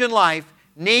Christian life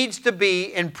needs to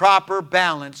be in proper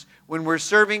balance when we're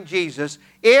serving Jesus,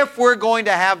 if we're going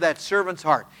to have that servant's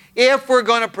heart, if we're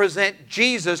going to present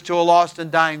Jesus to a lost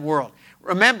and dying world.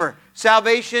 Remember,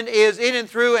 salvation is in and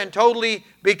through and totally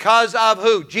because of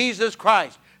who? Jesus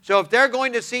Christ. So if they're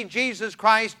going to see Jesus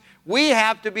Christ, we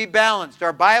have to be balanced.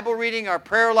 Our Bible reading, our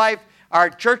prayer life,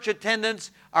 our church attendance,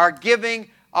 our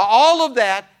giving, all of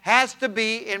that has to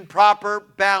be in proper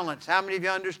balance. How many of you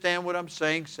understand what I'm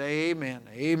saying? Say amen.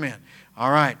 Amen.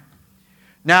 All right.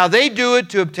 Now, they do it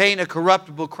to obtain a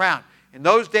corruptible crown. In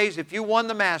those days, if you won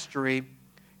the mastery,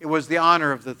 it was the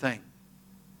honor of the thing.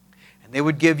 And they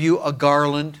would give you a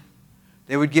garland.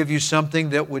 They would give you something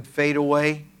that would fade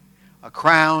away, a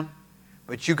crown.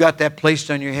 But you got that placed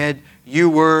on your head. You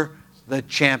were the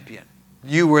champion.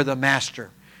 You were the master.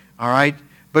 All right?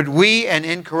 But we, an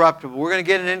incorruptible. We're going to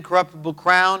get an incorruptible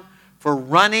crown for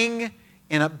running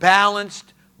in a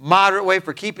balanced, moderate way,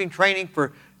 for keeping training,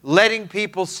 for letting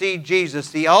people see Jesus.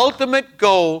 The ultimate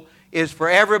goal is for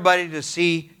everybody to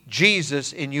see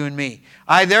Jesus in you and me.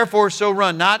 I therefore so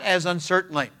run, not as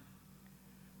uncertainly.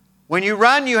 When you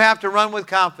run, you have to run with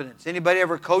confidence. Anybody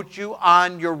ever coach you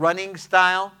on your running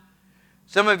style?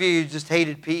 Some of you just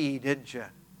hated PE, didn't you?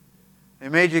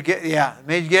 It made you get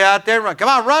out there and run. Come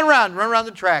on, run around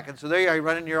the track. And so there you are, you're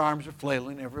running, your arms are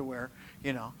flailing everywhere,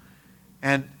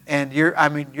 And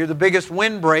you're the biggest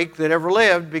windbreak that ever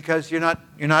lived because you're not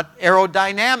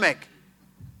aerodynamic.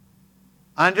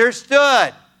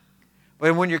 Understood.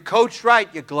 But when you're coached right,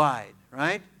 you glide,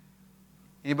 right?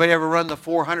 Anybody ever run the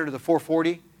 400 or the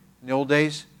 440 in the old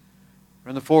days?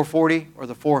 Run the 440 or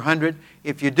the 400?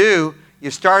 If you do, you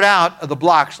start out of the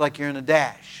blocks like you're in a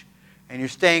dash. And you're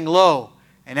staying low.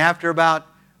 And after about,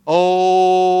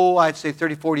 I'd say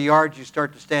 30, 40 yards, you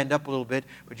start to stand up a little bit,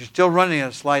 but you're still running at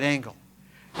a slight angle.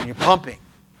 And you're pumping.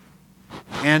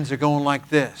 Hands are going like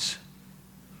this.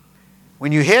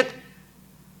 When you hit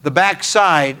the back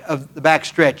side of the back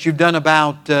stretch, you've done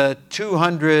about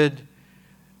 200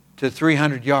 to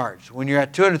 300 yards. When you're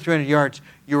at 200 to 300 yards,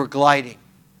 you are gliding.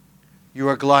 You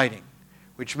are gliding,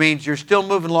 which means you're still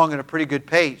moving along at a pretty good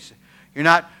pace. You're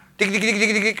not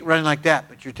running like that,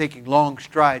 but you're taking long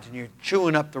strides and you're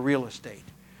chewing up the real estate.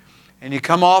 And you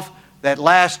come off that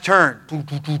last turn,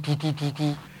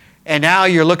 and now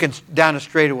you're looking down a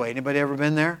straightaway. Anybody ever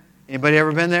been there? Anybody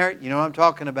ever been there? You know what I'm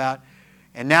talking about.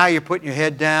 And now you're putting your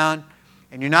head down,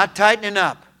 and you're not tightening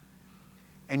up,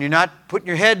 and you're not putting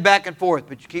your head back and forth,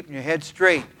 but you're keeping your head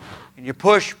straight. And you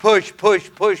push, push, push,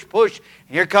 push, push,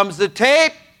 and here comes the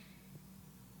tape.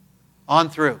 On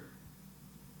through.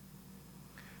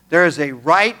 There is a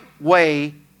right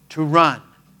way to run.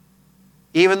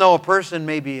 Even though a person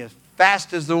may be as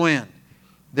fast as the wind,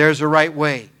 there's a right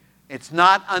way. It's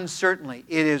not uncertainly.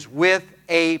 It is with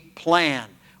a plan,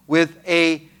 with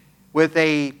a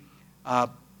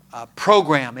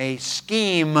program, a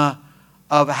scheme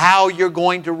of how you're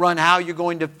going to run, how you're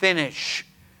going to finish.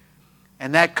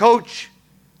 And that coach,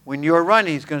 when you're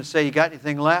running, is going to say, you got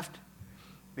anything left?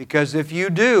 Because if you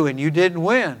do and you didn't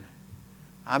win,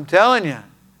 I'm telling you,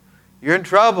 you're in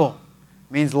trouble.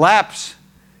 It means laps.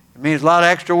 It means a lot of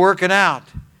extra working out.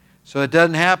 So it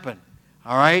doesn't happen.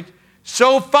 All right?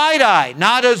 So fight I,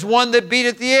 not as one that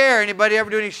beateth the air. Anybody ever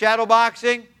do any shadow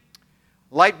boxing?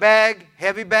 Light bag,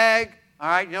 heavy bag. All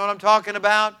right, you know what I'm talking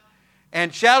about?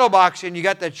 And shadow boxing, you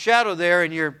got that shadow there,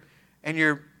 and you're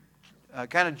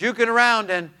kind of juking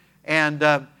around.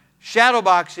 And shadow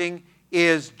boxing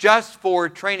is just for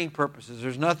training purposes.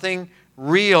 There's nothing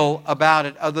real about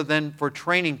it other than for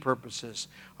training purposes.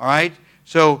 All right?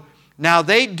 So now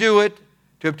they do it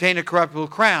to obtain a corruptible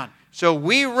crown. So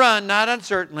we run not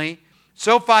uncertainly.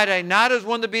 So fight I not as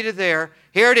one that beateth air.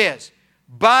 Here it is.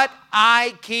 But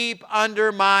I keep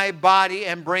under my body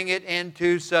and bring it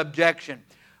into subjection.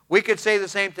 We could say the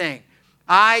same thing.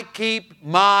 I keep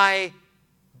my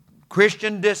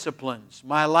Christian disciplines,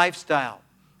 my lifestyle,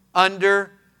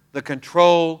 under the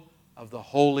control of the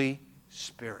Holy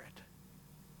Spirit.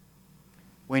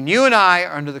 When you and I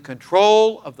are under the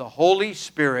control of the Holy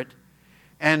Spirit,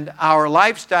 and our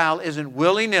lifestyle isn't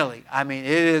willy-nilly, I mean,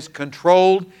 it is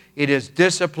controlled, it is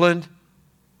disciplined,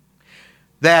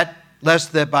 that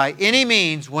lest that by any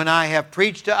means, when I have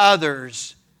preached to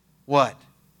others, what?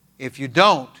 If you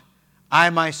don't, I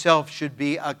myself should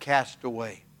be a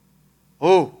castaway.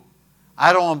 Oh,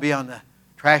 I don't want to be on the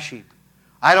trash heap.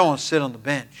 I don't want to sit on the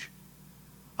bench.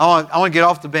 I want to get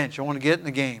off the bench. I want to get in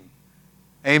the game.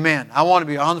 Amen. I want to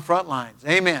be on the front lines.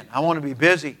 Amen. I want to be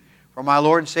busy for my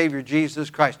Lord and Savior Jesus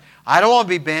Christ. I don't want to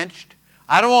be benched.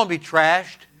 I don't want to be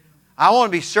trashed. I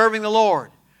want to be serving the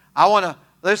Lord. I want to,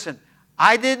 listen,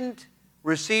 I didn't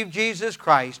receive Jesus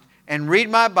Christ and read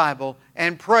my Bible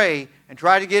and pray and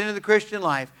try to get into the Christian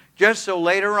life just so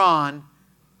later on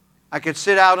I could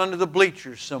sit out under the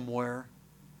bleachers somewhere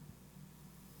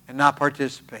and not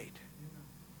participate.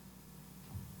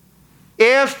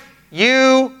 If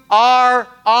you are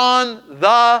on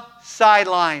the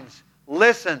sidelines,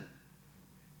 listen,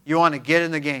 you want to get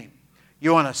in the game.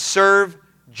 You want to serve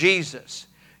Jesus.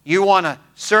 You want to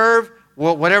serve,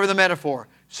 whatever the metaphor,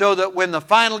 so that when the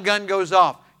final gun goes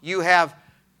off, you have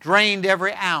drained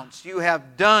every ounce. You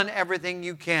have done everything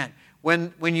you can.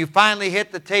 When you finally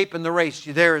hit the tape in the race,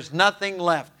 there is nothing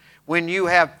left. When you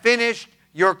have finished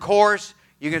your course,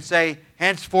 you can say,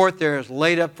 henceforth there is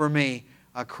laid up for me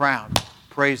a crown.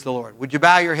 Praise the Lord. Would you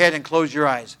bow your head and close your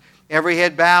eyes? Every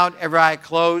head bowed, every eye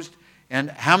closed. And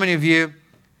how many of you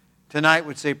tonight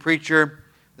would say, preacher,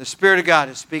 the Spirit of God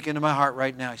is speaking to my heart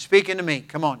right now. He's speaking to me.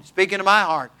 Come on. He's speaking to my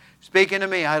heart. Speaking to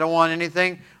me. I don't want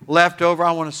anything left over.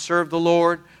 I want to serve the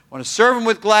Lord. I want to serve Him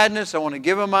with gladness. I want to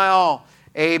give Him my all.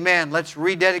 Amen. Let's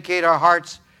rededicate our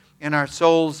hearts and our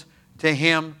souls to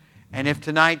Him. And if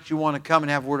tonight you want to come and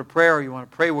have a word of prayer, or you want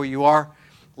to pray where you are,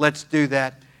 let's do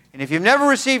that. And if you've never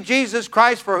received Jesus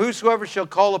Christ, for whosoever shall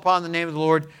call upon the name of the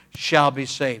Lord shall be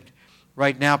saved.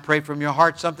 Right now, pray from your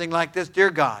heart something like this. Dear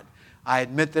God, I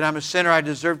admit that I'm a sinner. I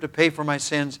deserve to pay for my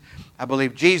sins. I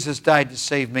believe Jesus died to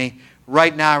save me.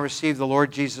 Right now, I receive the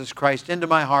Lord Jesus Christ into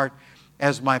my heart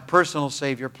as my personal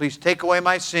Savior. Please take away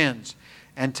my sins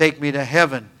and take me to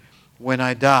heaven when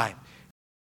I die.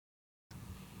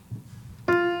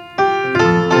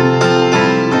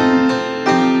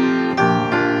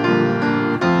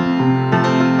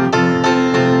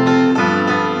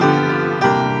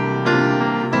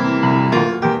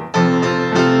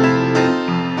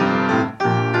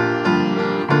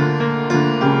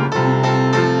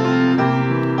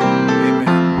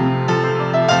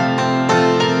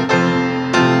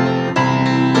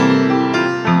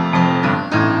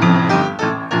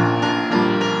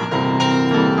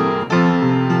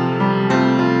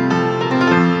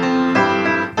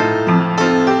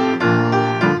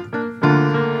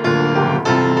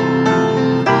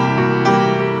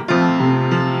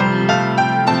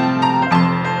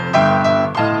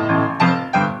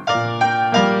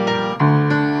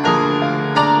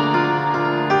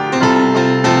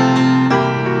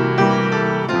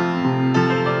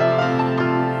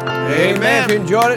 you enjoyed it.